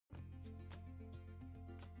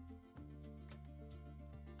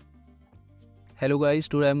Hello guys,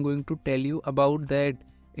 today I am going to tell you about that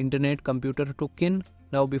internet computer token.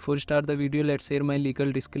 Now before start the video, let's share my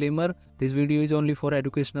legal disclaimer. This video is only for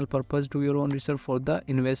educational purpose. Do your own research for the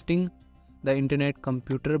investing. The internet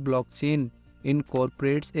computer blockchain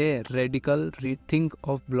incorporates a radical rethink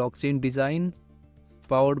of blockchain design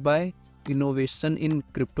powered by innovation in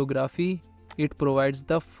cryptography. It provides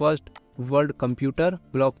the first world computer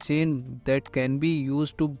blockchain that can be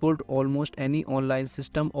used to build almost any online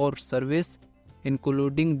system or service,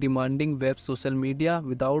 including demanding web social media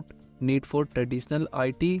without need for traditional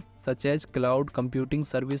IT such as cloud computing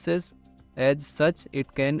services. As such,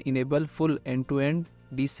 it can enable full end-to-end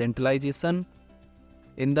decentralization.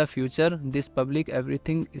 In the future, this public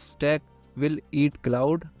everything stack will eat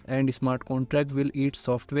cloud and smart contract will eat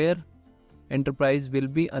software. Enterprise will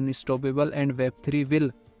be unstoppable and Web3 will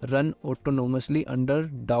run autonomously under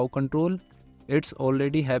DAO control. It's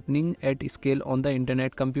already happening at scale on the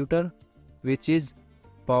internet computer, which is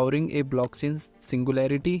powering a blockchain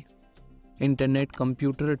singularity. Internet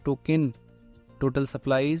computer token total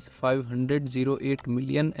supply is 508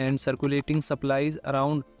 million and circulating supply is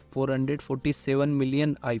around 447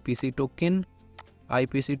 million IPC token.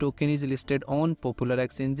 IPC token is listed on popular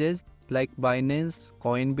exchanges like Binance,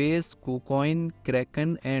 Coinbase, KuCoin,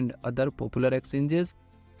 Kraken and other popular exchanges.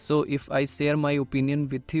 So if I share my opinion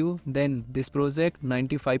with you, then this project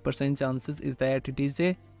 95% chances is that it is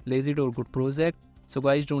a legit or good project. So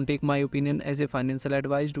guys, don't take my opinion as a financial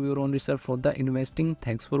advice. Do your own research for the investing.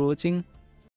 Thanks for watching.